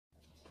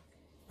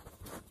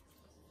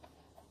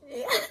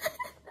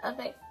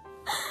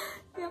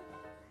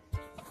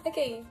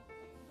Okay.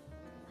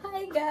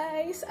 Hi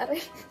guys! Aray.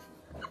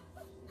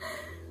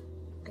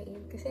 Okay,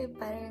 kasi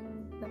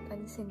parang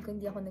napansin ko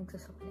hindi ako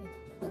nagsusuklay.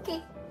 Okay.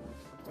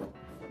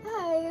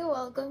 Hi!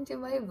 Welcome to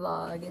my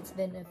vlog. It's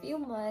been a few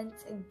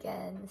months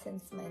again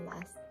since my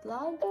last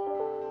vlog.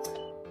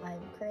 I'm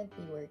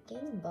currently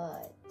working,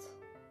 but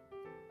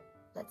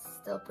let's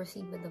still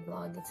proceed with the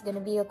vlog. It's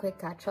gonna be a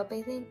quick catch-up, I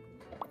think.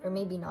 Or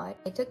maybe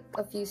not. I took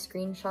a few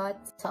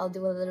screenshots, so I'll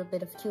do a little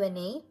bit of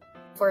Q&A.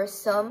 For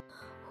some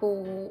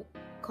who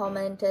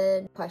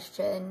commented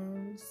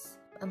questions,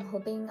 I'm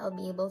hoping I'll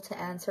be able to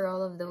answer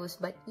all of those,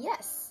 but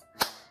yes!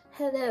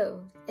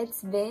 Hello!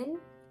 It's been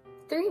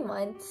 3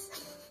 months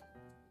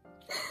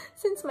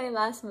since my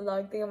last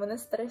vlog. Tingnan mo,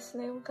 na-stress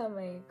na yung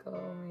kamay ko.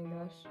 Oh my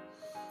gosh.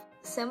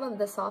 Some of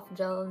the soft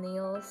gel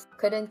nails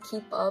couldn't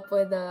keep up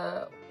with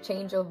the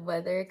change of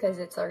weather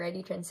because it's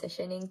already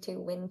transitioning to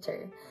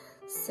winter.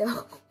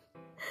 So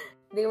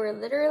they were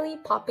literally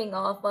popping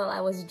off while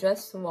I was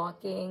just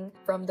walking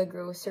from the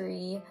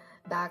grocery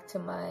back to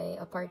my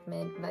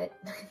apartment, but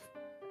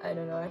I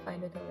don't know, I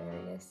find it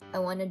hilarious. I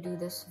want to do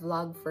this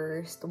vlog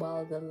first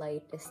while the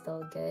light is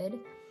still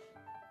good.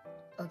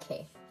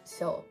 Okay,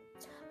 so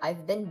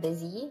I've been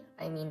busy.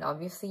 I mean,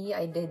 obviously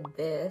I did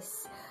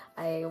this.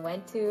 I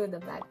went to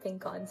the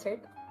Blackpink concert.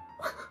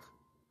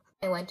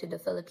 I went to the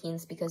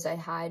Philippines because I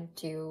had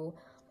to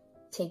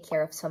take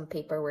care of some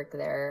paperwork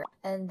there.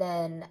 And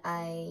then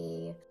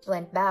I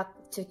went back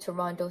to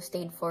Toronto,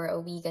 stayed for a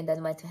week, and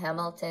then went to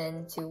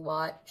Hamilton to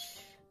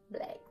watch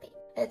Blackpink.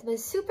 It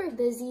was super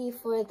busy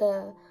for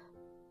the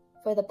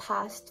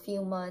past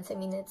few months. I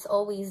mean, it's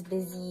always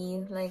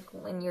busy, like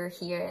when you're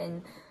here and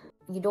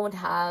you don't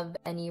have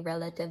any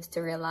relatives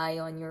to rely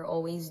on. You're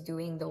always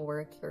doing the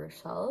work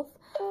yourself.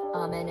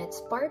 And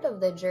it's part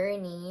of the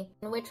journey,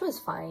 which was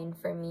fine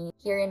for me.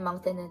 Here in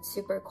Moncton, it's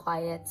super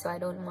quiet, so I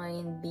don't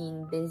mind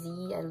being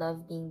busy. I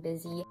love being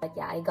busy. But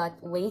yeah, I got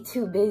way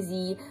too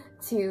busy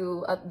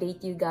to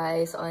update you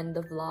guys on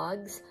the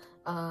vlogs.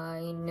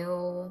 I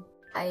know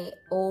I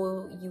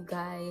owe you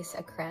guys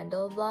a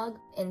Crandall vlog.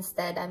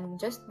 Instead, I'm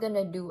just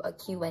gonna do a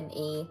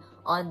Q&A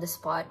on the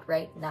spot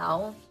right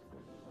now.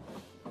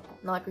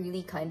 Not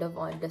really kind of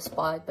on the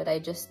spot, but I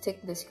just took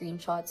the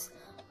screenshots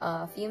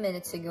a few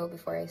minutes ago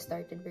before I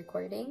started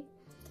recording.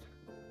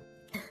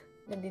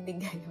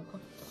 Nadidigay ako.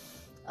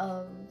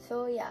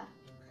 So yeah.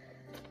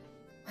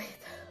 Wait.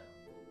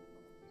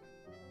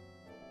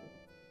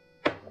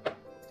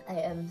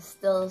 I am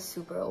still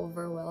super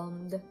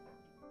overwhelmed.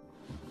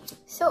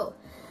 So,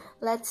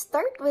 let's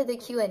start with the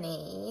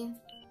Q&A.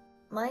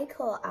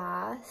 Michael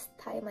asked,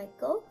 hi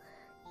Michael,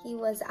 he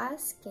was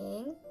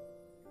asking,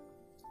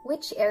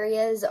 which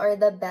areas are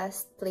the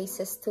best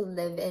places to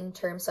live in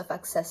terms of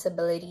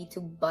accessibility to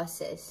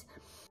buses?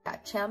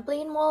 At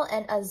Champlain Mall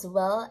and as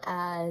well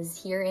as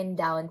here in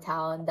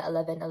downtown, the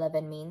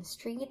 1111 Main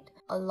Street.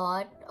 A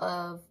lot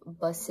of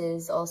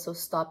buses also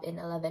stop in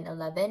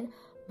 1111,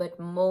 but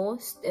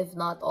most, if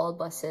not all,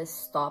 buses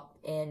stop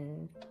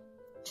in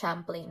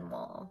Champlain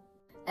Mall.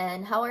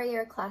 And how are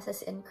your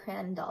classes in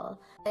Crandall?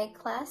 My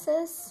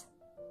classes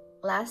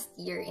last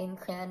year in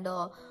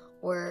Crandall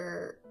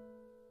were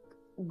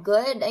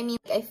good. I mean,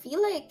 I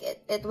feel like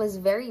it was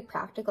very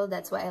practical.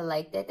 That's why I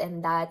liked it,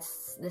 and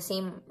that's the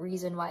same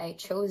reason why I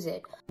chose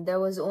it. There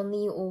was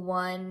only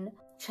one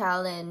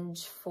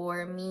challenge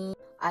for me.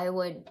 I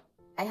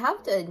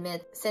have to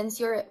admit, since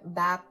you're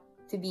back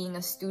to being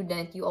a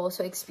student, you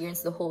also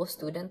experience the whole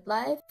student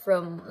life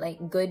from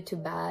like good to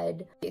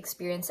bad. You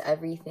experience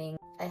everything.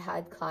 I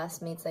had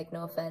classmates, like,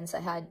 no offense, I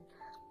had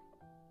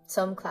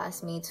some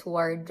classmates who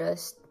are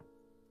just,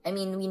 I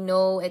mean, we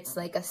know it's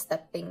like a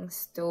stepping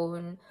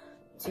stone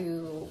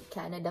to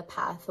Canada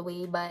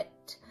pathway, but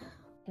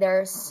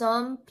there are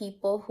some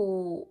people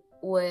who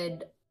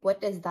would,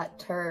 what is that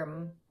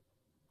term?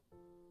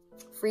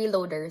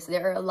 Freeloaders.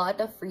 There are a lot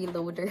of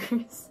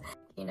freeloaders.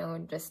 You know,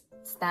 just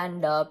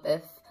stand up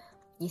if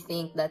you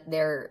think that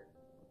they're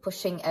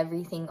pushing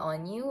everything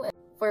on you.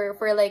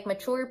 For like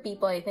mature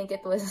people, I think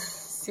it was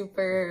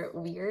super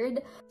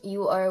weird.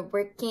 You are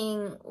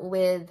working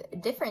with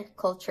different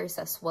cultures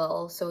as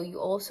well, so you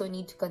also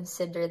need to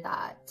consider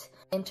that.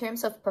 In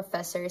terms of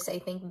professors, I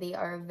think they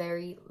are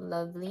very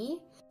lovely.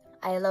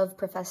 I love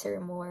Professor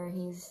Moore.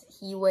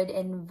 He would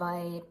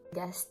invite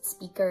guest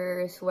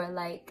speakers who are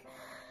like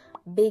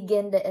big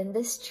in the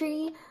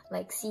industry,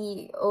 like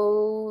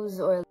CEOs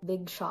or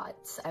big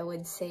shots, I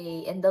would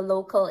say, in the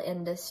local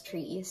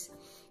industries.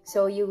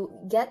 So you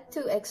get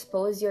to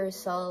expose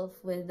yourself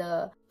with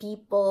the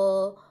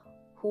people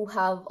who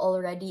have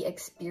already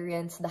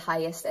experienced the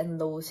highest and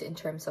lows in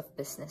terms of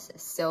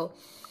businesses. So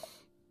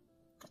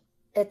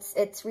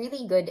it's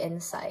really good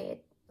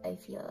insight, I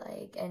feel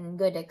like, and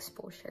good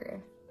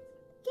exposure.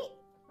 Okay.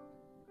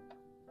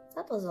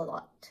 That was a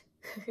lot.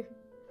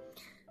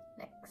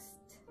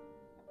 Next.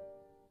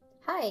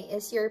 Hi,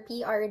 is your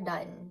PR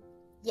done?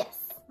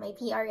 Yes, my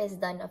PR is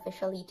done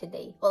officially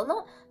today. Well,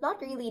 no, not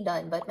really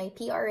done, but my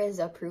PR is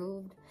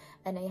approved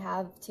and I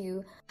have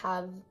to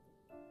have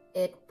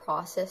it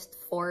processed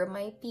for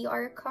my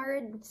PR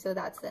card. So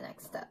that's the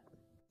next step.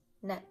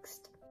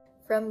 Next.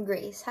 From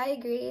Grace. Hi,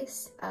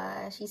 Grace.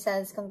 She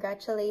says,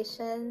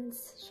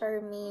 congratulations,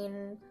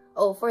 Charmaine.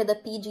 Oh, for the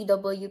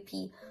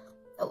PGWP.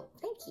 Oh,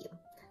 thank you.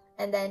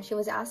 And then she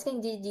was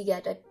asking, did you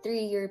get a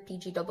 3-year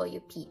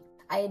PGWP?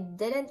 I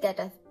didn't get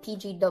a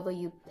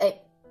PGWP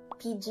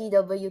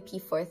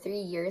for 3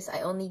 years.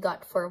 I only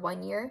got for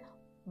 1 year.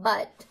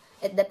 But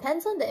it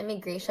depends on the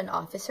immigration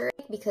officer,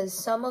 because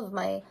some of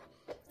my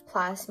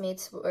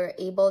classmates were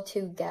able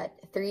to get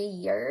 3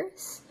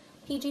 years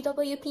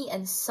PGWP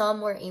and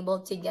some were able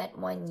to get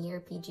 1 year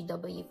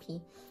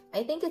PGWP.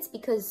 I think it's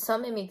because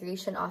some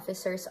immigration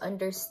officers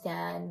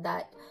understand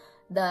that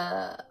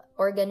the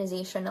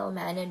organizational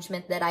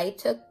management that I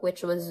took,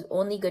 which was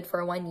only good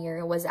for 1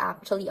 year, was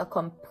actually a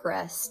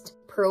compressed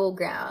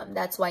program.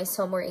 That's why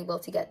some were able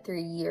to get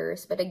 3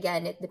 years. But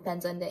again, it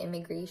depends on the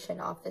immigration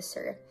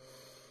officer.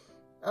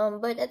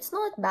 But it's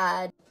not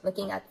bad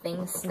looking at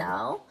things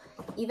now.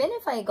 Even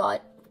if I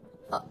got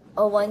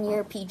a 1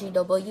 year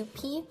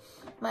PGWP,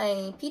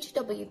 my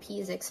PGWP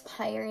is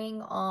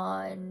expiring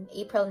on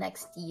April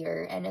next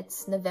year, and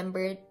it's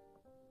November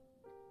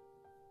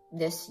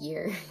this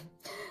year.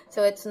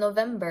 So it's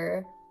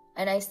November,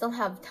 and I still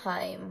have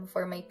time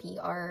for my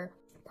PR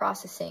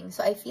processing.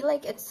 So I feel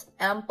like it's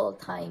ample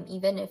time,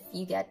 even if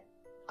you get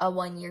a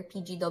 1 year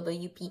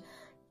PGWP,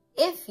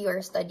 if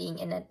you're studying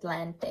in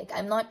Atlantic.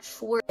 I'm not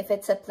sure if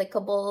it's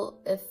applicable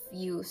if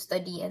you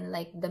study in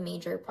like the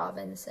major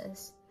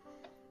provinces.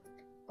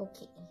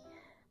 Okay.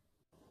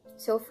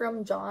 So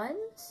from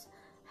John's,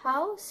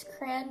 how's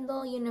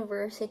Crandall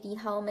University?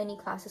 How many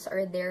classes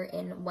are there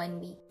in 1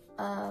 week?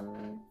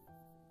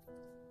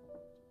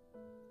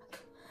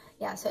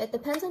 Yeah, so it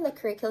depends on the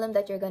curriculum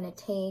that you're gonna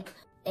take.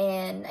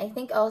 And I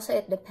think also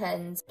it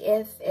depends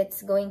if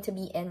it's going to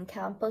be in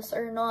campus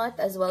or not,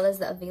 as well as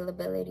the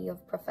availability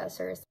of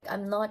professors.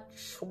 I'm not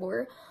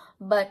sure,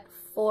 but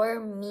for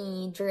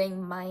me,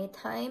 during my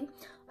time,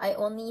 I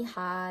only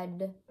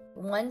had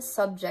 1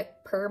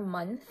 subject per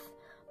month,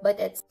 but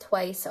it's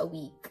twice a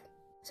week.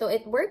 So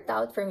it worked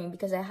out for me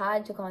because I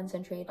had to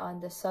concentrate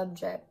on the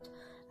subject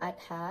at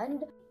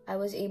hand. I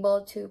was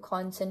able to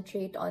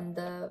concentrate on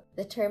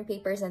the term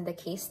papers and the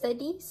case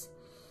studies,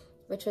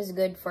 which was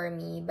good for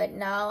me. But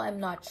now I'm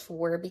not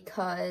sure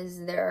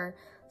because there are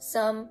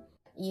some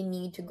you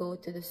need to go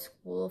to the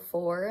school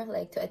for,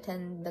 like to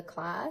attend the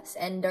class,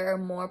 and there are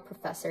more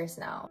professors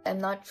now. I'm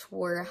not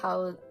sure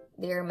how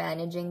they're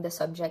managing the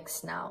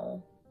subjects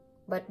now.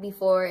 But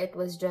before, it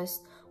was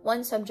just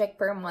 1 subject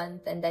per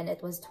month, and then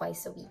it was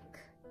twice a week.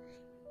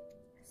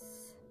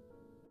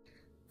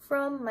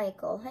 From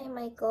Michael. Hi,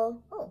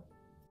 Michael. Oh,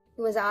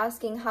 he was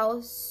asking,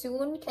 how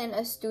soon can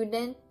a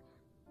student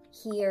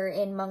here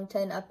in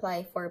Moncton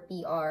apply for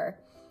PR?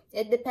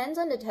 It depends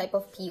on the type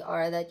of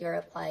PR that you're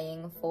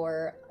applying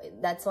for.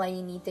 That's why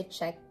you need to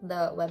check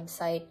the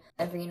website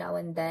every now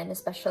and then,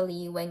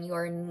 especially when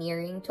you're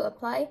nearing to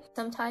apply.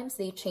 Sometimes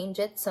they change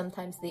it,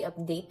 sometimes they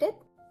update it,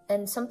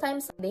 and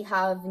sometimes they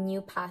have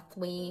new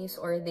pathways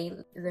or they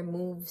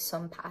remove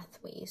some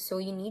pathways. So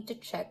you need to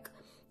check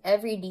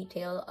every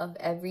detail of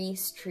every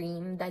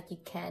stream that you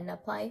can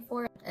apply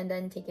for and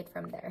then take it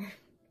from there.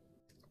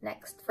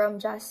 Next, from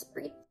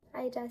Jaspreet.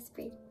 Hi,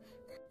 Jaspreet.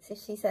 So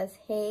she says,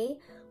 hey,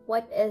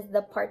 what is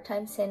the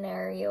part-time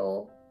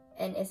scenario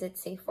and is it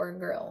safe for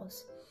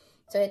girls?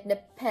 So it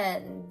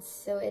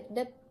depends.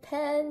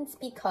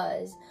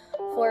 Because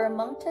for a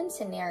Moncton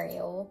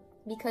scenario,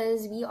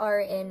 because we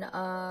are in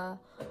a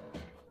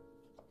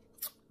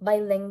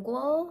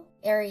bilingual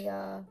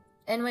area,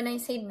 and when I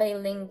say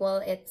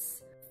bilingual,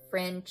 it's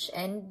French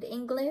and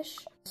English.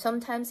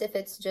 Sometimes if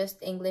it's just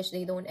English,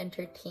 they don't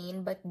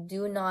entertain, but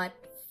do not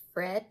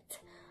fret.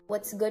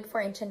 What's good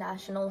for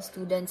international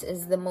students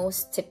is the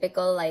most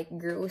typical, like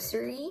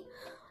grocery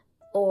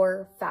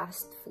or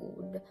fast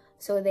food.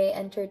 So they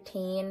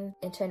entertain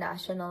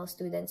international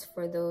students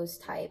for those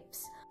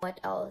types. What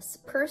else?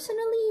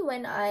 Personally,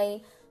 when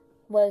I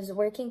was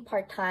working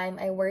part-time,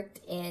 I worked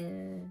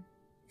in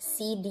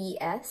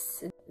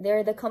CDS.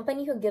 They're the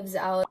company who gives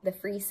out the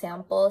free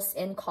samples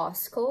in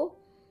Costco,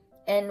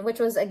 and which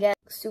was again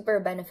super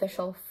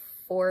beneficial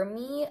for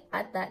me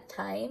at that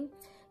time,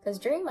 because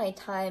during my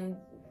time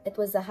it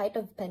was the height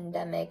of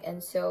pandemic,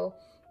 and so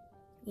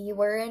you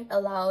weren't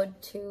allowed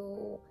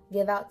to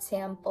give out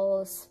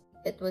samples.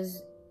 It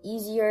was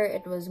easier,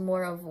 it was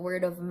more of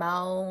word of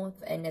mouth,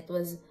 and it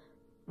was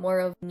more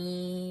of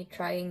me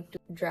trying to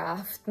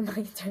draft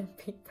my term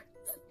papers.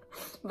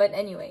 But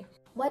anyway,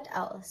 what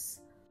else?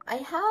 I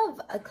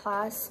have a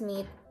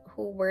classmate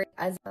who worked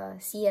as a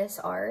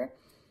CSR,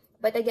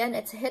 but again,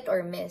 it's hit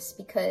or miss,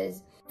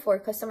 because for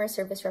customer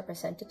service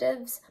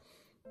representatives,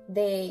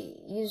 they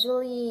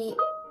usually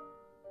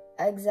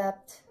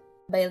accept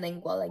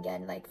bilingual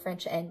again, like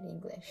French and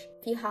English.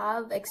 If you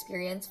have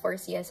experience for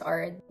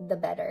CSR, the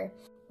better.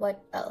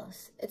 What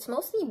else? It's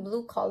mostly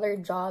blue-collar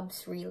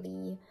jobs,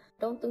 really.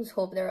 Don't lose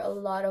hope. There are a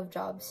lot of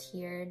jobs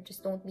here.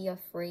 Just don't be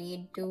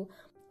afraid to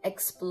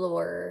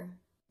explore,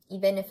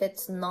 even if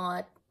it's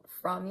not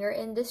from your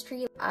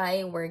industry.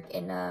 I work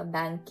in a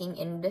banking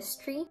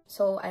industry,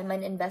 so I'm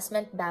an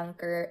investment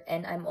banker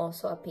and I'm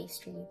also a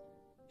pastry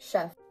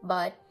chef,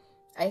 but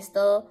I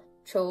still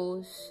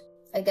chose,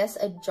 I guess,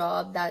 a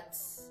job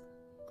that's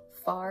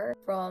far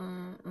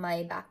from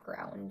my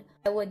background.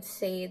 I would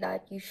say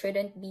that you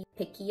shouldn't be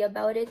picky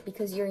about it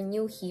because you're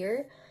new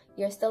here.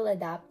 You're still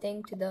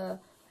adapting to the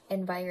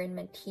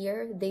environment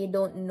here. They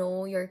don't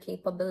know your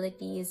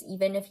capabilities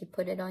even if you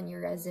put it on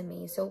your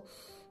resume. So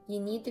you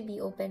need to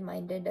be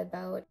open-minded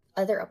about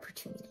other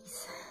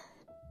opportunities.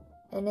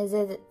 And is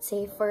it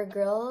safe for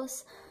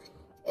girls?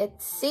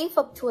 It's safe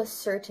up to a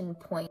certain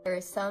point. There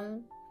are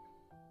some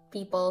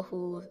people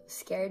who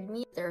scared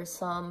me. There are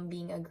some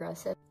being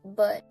aggressive.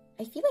 But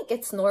I feel like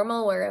it's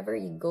normal wherever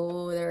you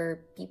go. There are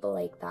people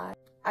like that.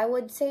 I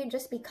would say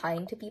just be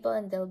kind to people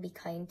and they'll be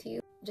kind to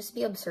you. Just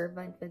be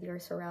observant with your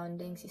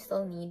surroundings. You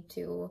still need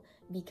to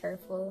be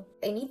careful.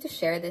 I need to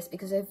share this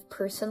because I've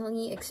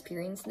personally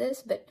experienced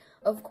this, but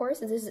of course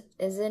this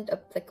isn't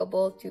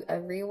applicable to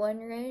everyone,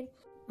 right?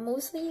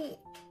 Mostly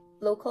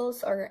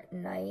locals are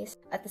nice.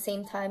 At the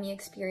same time, you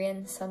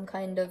experience some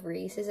kind of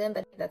racism,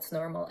 but that's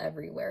normal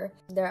everywhere.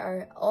 There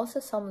are also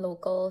some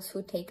locals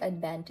who take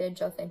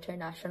advantage of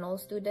international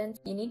students.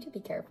 You need to be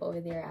careful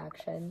with your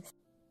actions.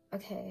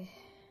 Okay.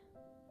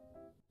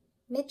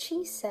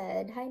 Michi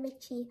said, hi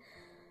Michi.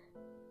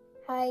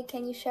 Hi,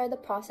 can you share the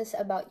process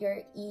about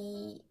your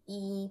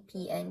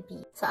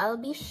EEPNP? So I'll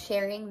be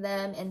sharing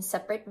them in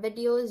separate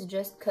videos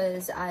just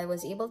because I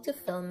was able to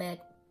film it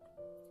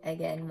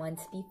again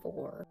once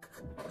before.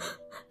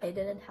 I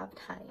didn't have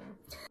time.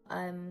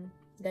 I'm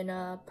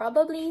gonna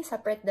probably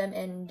separate them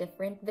in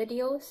different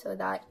videos so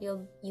that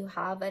you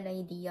have an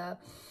idea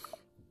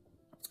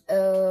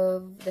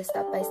of the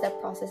step-by-step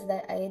process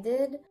that I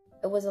did.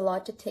 It was a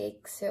lot to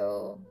take,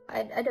 so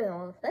I don't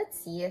know. Let's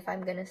see if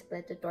I'm gonna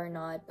split it or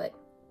not, but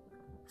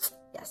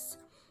yes,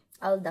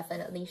 I'll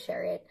definitely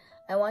share it.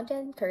 I want to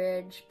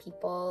encourage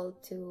people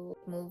to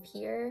move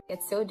here.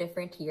 It's so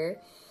different here.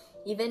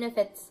 Even if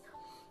it's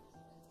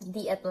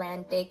the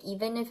Atlantic,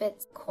 even if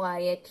it's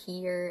quiet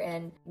here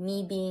and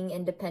me being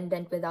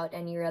independent without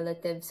any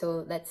relatives,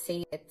 so let's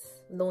say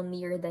it's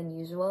lonelier than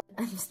usual,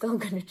 I'm still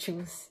gonna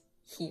choose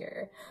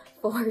here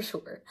for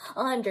sure,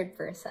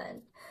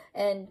 100%.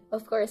 And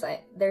of course,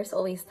 there's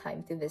always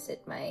time to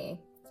visit my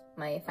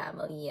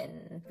family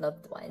and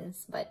loved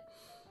ones, but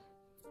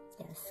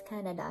yes,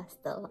 Canada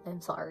still,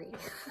 I'm sorry.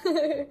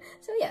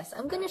 So yes,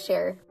 I'm gonna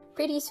share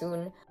pretty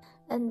soon.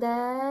 And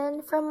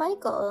then from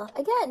Michael,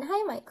 again,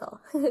 hi Michael.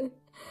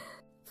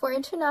 For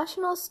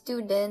international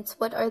students,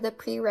 what are the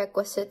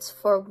prerequisites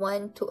for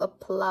one to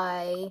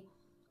apply?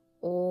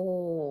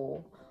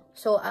 Oh,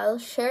 so I'll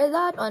share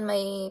that on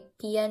my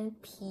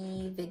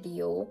PNP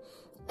video.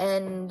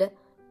 And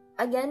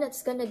again,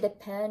 it's gonna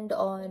depend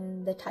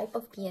on the type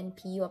of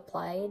PNP you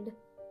applied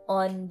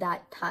on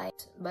that time.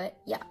 But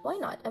yeah, why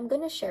not? I'm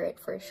gonna share it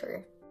for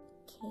sure.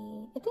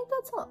 Okay, I think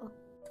that's all.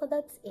 So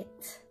that's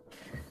it.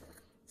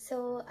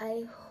 So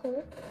I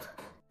hope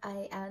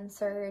I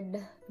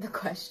answered the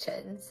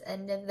questions,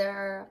 and if there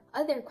are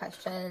other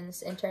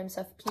questions in terms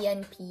of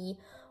PNP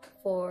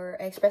for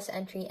express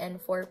entry and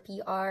for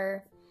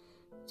PR,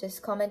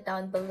 just comment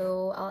down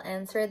below. I'll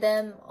answer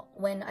them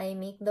when I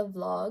make the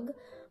vlog.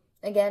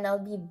 Again,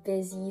 I'll be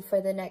busy for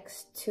the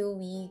next 2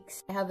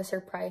 weeks. I have a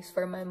surprise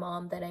for my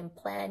mom that I'm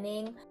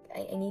planning.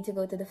 I need to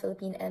go to the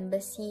Philippine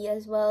Embassy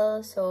as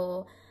well,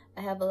 so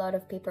I have a lot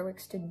of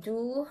paperwork to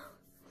do.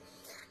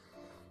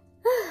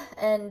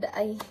 And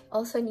I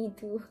also need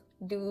to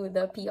do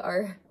the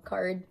PR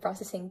card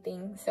processing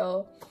thing.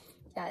 So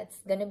yeah, it's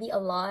gonna be a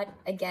lot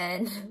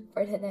again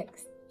for the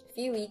next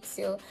few weeks.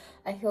 So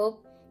I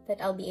hope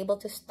that I'll be able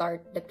to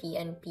start the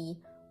PNP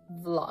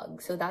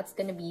vlog. So that's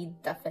gonna be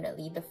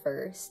definitely the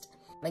first.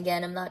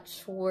 Again, I'm not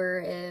sure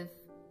if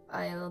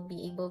I'll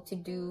be able to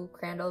do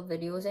Crandall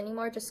videos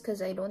anymore just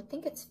because I don't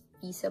think it's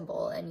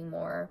feasible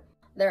anymore.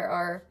 There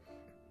are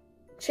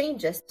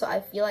changes, so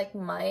I feel like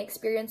my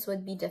experience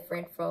would be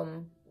different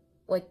from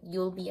what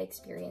you'll be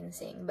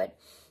experiencing, but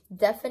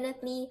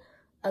definitely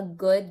a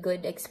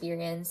good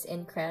experience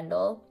in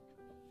Crandall.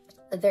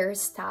 Their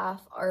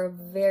staff are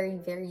very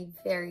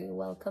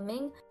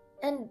welcoming.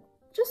 And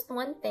just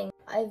one thing,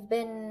 I've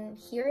been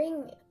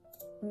hearing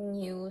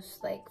news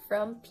like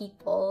from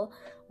people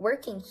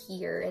working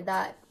here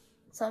that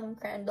some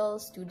Crandall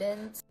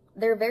students,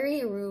 they're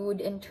very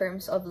rude in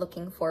terms of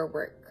looking for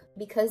work.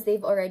 Because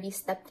they've already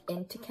stepped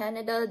into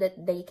Canada,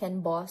 that they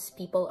can boss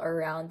people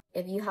around.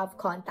 If you have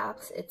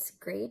contacts, it's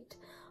great,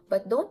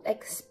 but don't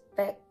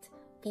expect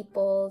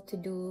people to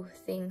do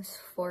things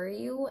for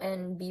you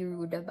and be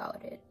rude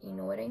about it. You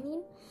know what I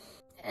mean?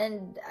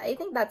 And I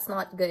think that's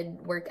not good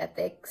work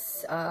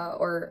ethics,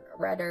 or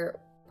rather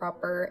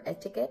proper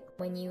etiquette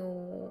when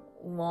you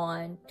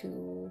want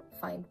to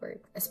find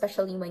work,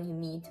 especially when you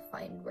need to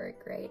find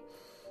work, right?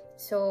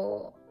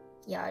 So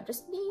yeah,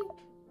 just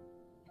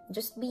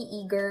be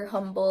eager,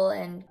 humble,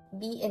 and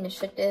be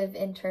initiative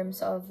in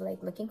terms of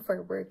like looking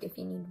for work if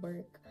you need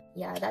work.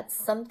 Yeah, that's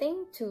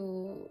something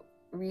to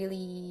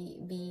really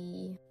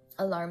be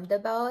alarmed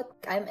about.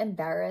 I'm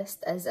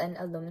embarrassed as an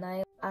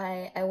alumni.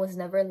 I was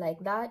never like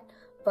that,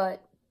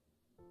 but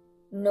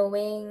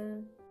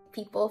knowing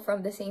people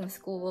from the same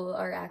school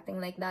are acting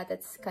like that,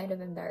 it's kind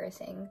of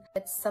embarrassing.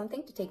 It's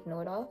something to take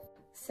note of.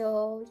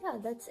 So yeah,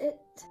 that's it.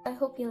 I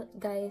hope you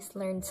guys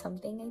learned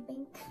something, I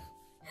think.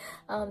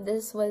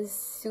 This was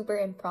super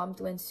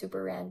impromptu and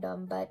super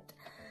random, but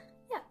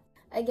yeah.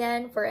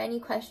 Again, for any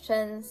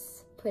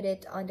questions, put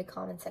it on the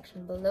comment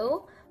section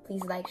below.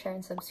 Please like, share,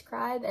 and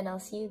subscribe, and I'll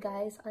see you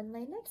guys on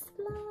my next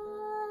vlog.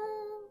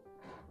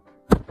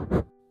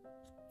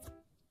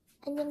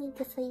 안녕히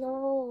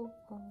계세요.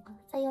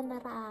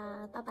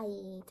 sayonara.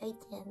 Bye-bye. 再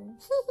见.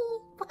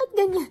 Bakit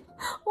ganyan?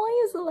 Why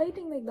is the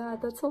lighting like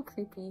that? That's so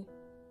creepy.